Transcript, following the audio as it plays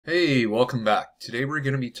Hey, welcome back. Today we're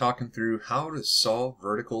going to be talking through how to solve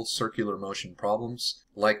vertical circular motion problems,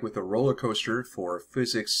 like with a roller coaster for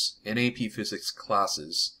physics and AP physics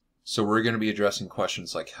classes. So we're going to be addressing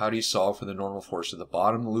questions like how do you solve for the normal force at the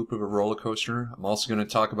bottom of the loop of a roller coaster? I'm also going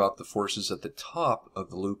to talk about the forces at the top of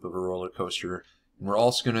the loop of a roller coaster. And we're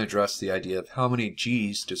also going to address the idea of how many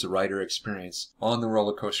G's does a rider experience on the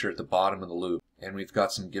roller coaster at the bottom of the loop. And we've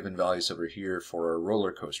got some given values over here for our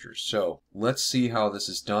roller coasters. So let's see how this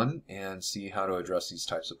is done and see how to address these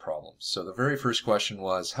types of problems. So the very first question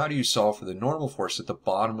was, how do you solve for the normal force at the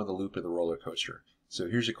bottom of the loop of the roller coaster? So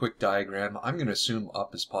here's a quick diagram. I'm going to assume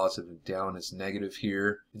up is positive and down is negative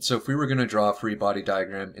here. And so if we were going to draw a free body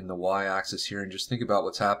diagram in the y-axis here and just think about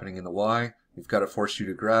what's happening in the y, we've got a force due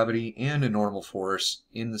to gravity and a normal force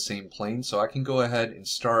in the same plane. So I can go ahead and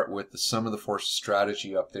start with the sum of the forces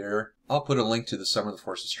strategy up there. I'll put a link to the sum of the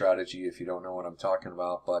forces strategy if you don't know what I'm talking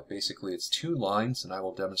about, but basically it's two lines, and I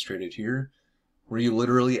will demonstrate it here, where you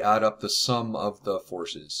literally add up the sum of the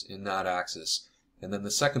forces in that axis. And then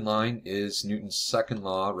the second line is Newton's second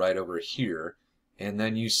law right over here, and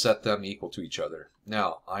then you set them equal to each other.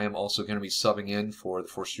 Now, I am also going to be subbing in for the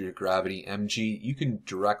force due to gravity, mg. You can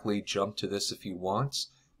directly jump to this if you want.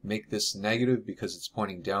 Make this negative because it's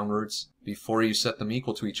pointing downwards. Before you set them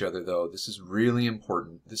equal to each other though, this is really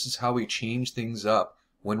important. This is how we change things up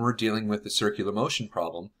when we're dealing with the circular motion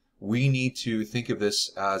problem. We need to think of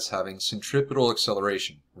this as having centripetal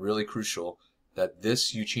acceleration. Really crucial that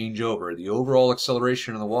this you change over. The overall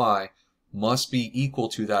acceleration of the y must be equal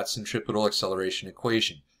to that centripetal acceleration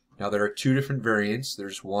equation. Now there are two different variants.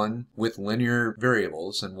 There's one with linear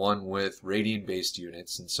variables and one with radian-based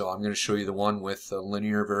units. And so I'm going to show you the one with the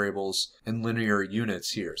linear variables and linear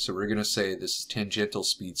units here. So we're going to say this is tangential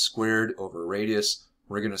speed squared over radius.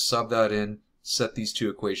 We're going to sub that in, set these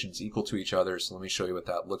two equations equal to each other. So let me show you what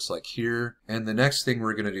that looks like here. And the next thing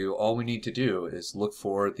we're going to do, all we need to do is look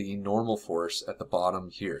for the normal force at the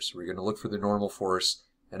bottom here. So we're going to look for the normal force.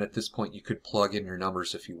 And at this point you could plug in your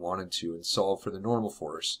numbers if you wanted to and solve for the normal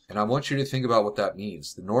force. And I want you to think about what that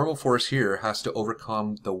means. The normal force here has to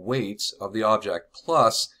overcome the weight of the object,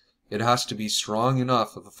 plus it has to be strong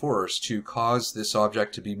enough of a force to cause this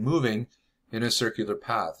object to be moving in a circular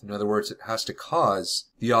path. In other words, it has to cause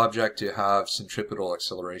the object to have centripetal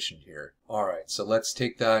acceleration here. Alright, so let's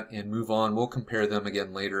take that and move on. We'll compare them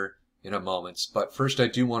again later in a moment. But first I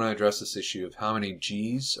do want to address this issue of how many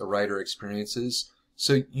G's a rider experiences.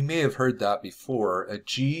 So you may have heard that before. A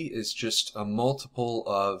g is just a multiple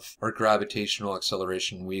of our gravitational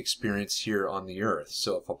acceleration we experience here on the Earth.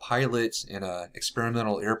 So if a pilot in an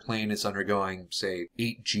experimental airplane is undergoing, say,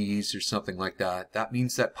 8 g's or something like that, that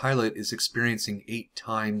means that pilot is experiencing 8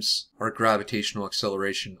 times our gravitational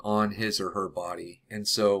acceleration on his or her body. And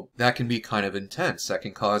so that can be kind of intense. That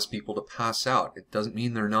can cause people to pass out. It doesn't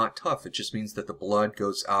mean they're not tough. It just means that the blood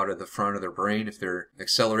goes out of the front of their brain. If they're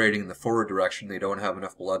accelerating in the forward direction, they don't have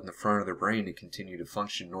enough blood in the front of their brain to continue to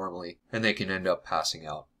function normally, and they can end up passing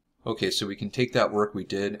out. Okay, so we can take that work we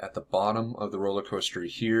did at the bottom of the roller coaster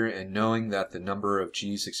here, and knowing that the number of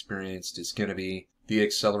G's experienced is going to be the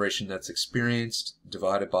acceleration that's experienced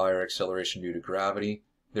divided by our acceleration due to gravity.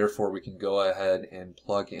 Therefore, we can go ahead and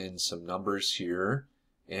plug in some numbers here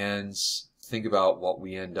and think about what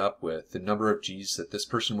we end up with. The number of G's that this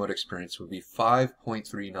person would experience would be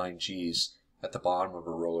 5.39 G's at the bottom of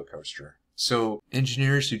a roller coaster. So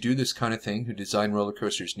engineers who do this kind of thing, who design roller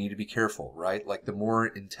coasters, need to be careful, right? Like the more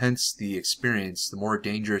intense the experience, the more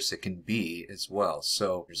dangerous it can be as well.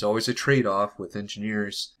 So there's always a trade-off with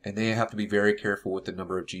engineers, and they have to be very careful with the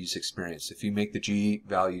number of G's experienced. If you make the G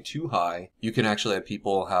value too high, you can actually have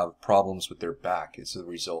people have problems with their back as a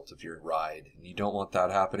result of your ride, and you don't want that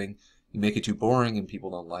happening. You make it too boring and people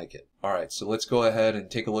don't like it. Alright, so let's go ahead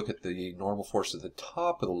and take a look at the normal force at the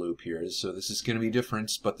top of the loop here. So this is going to be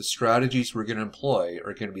different, but the strategies we're going to employ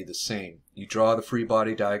are going to be the same. You draw the free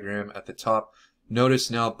body diagram at the top.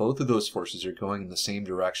 Notice now both of those forces are going in the same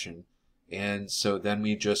direction. And so then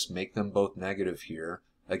we just make them both negative here.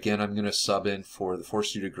 Again, I'm going to sub in for the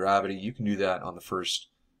force due to gravity. You can do that on the first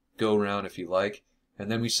go round if you like. And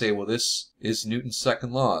then we say, well, this is Newton's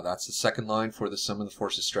second law. That's the second line for the sum of the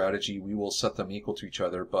forces strategy. We will set them equal to each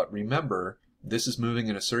other. But remember, this is moving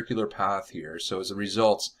in a circular path here. So as a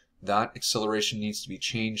result, that acceleration needs to be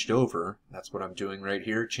changed over. That's what I'm doing right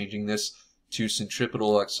here, changing this to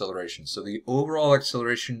centripetal acceleration. So the overall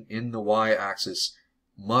acceleration in the y-axis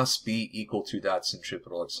must be equal to that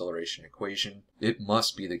centripetal acceleration equation. It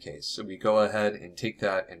must be the case. So we go ahead and take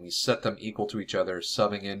that and we set them equal to each other,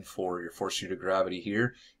 subbing in for your force due to gravity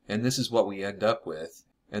here. And this is what we end up with.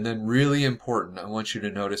 And then really important, I want you to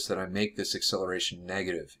notice that I make this acceleration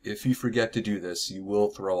negative. If you forget to do this, you will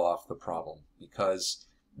throw off the problem because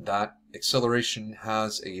that acceleration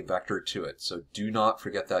has a vector to it. So do not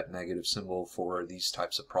forget that negative symbol for these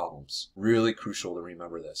types of problems. Really crucial to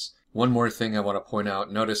remember this. One more thing I want to point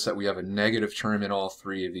out, notice that we have a negative term in all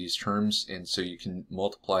three of these terms, and so you can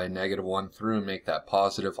multiply a -1 through and make that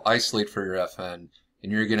positive, isolate for your Fn,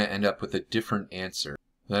 and you're going to end up with a different answer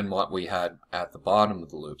than what we had at the bottom of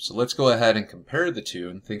the loop. So let's go ahead and compare the two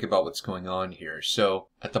and think about what's going on here. So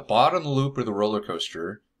at the bottom of the loop or the roller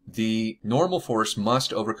coaster, the normal force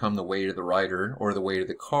must overcome the weight of the rider or the weight of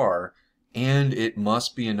the car, and it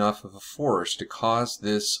must be enough of a force to cause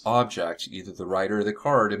this object, either the rider or the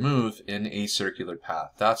car, to move in a circular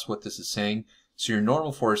path. That's what this is saying. So your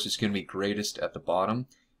normal force is going to be greatest at the bottom,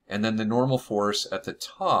 and then the normal force at the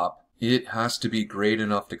top, it has to be great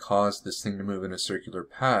enough to cause this thing to move in a circular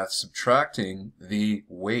path, subtracting the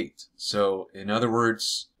weight. So in other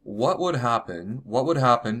words, what would happen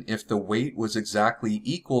if the weight was exactly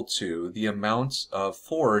equal to the amount of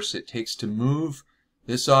force it takes to move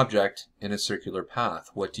this object in a circular path?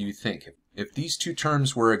 What do you think? If these two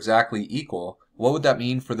terms were exactly equal, what would that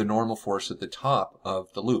mean for the normal force at the top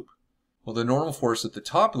of the loop? Well, the normal force at the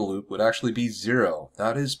top of the loop would actually be 0.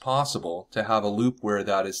 That is possible to have a loop where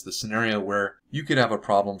that is the scenario where you could have a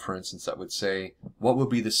problem, for instance, that would say what would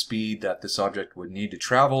be the speed that this object would need to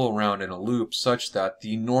travel around in a loop such that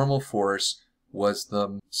the normal force was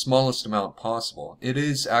the smallest amount possible. It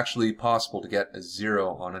is actually possible to get a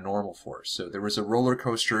 0 on a normal force. So there was a roller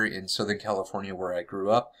coaster in Southern California where I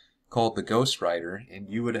grew up called the Ghost Rider, and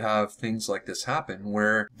you would have things like this happen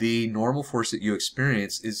where the normal force that you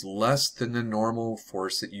experience is less than the normal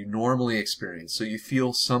force that you normally experience. So you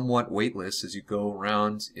feel somewhat weightless as you go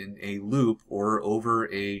around in a loop or over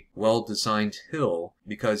a well-designed hill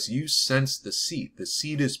because you sense the seat. The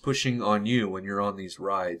seat is pushing on you when you're on these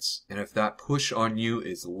rides, and if that push on you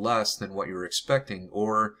is less than what you're expecting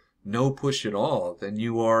or no push at all, then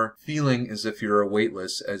you are feeling as if you're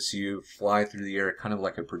weightless as you fly through the air, kind of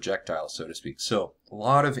like a projectile, so to speak. So a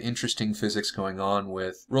lot of interesting physics going on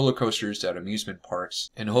with roller coasters at amusement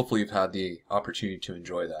parks, and hopefully you've had the opportunity to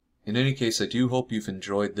enjoy that. In any case, I do hope you've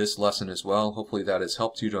enjoyed this lesson as well. Hopefully that has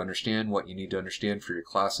helped you to understand what you need to understand for your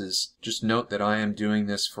classes. Just note that I am doing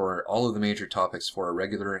this for all of the major topics for a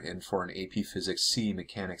regular and for an AP Physics C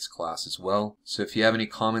Mechanics class as well. So if you have any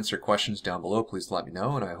comments or questions down below, please let me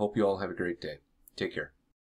know, and I hope you all have a great day. Take care.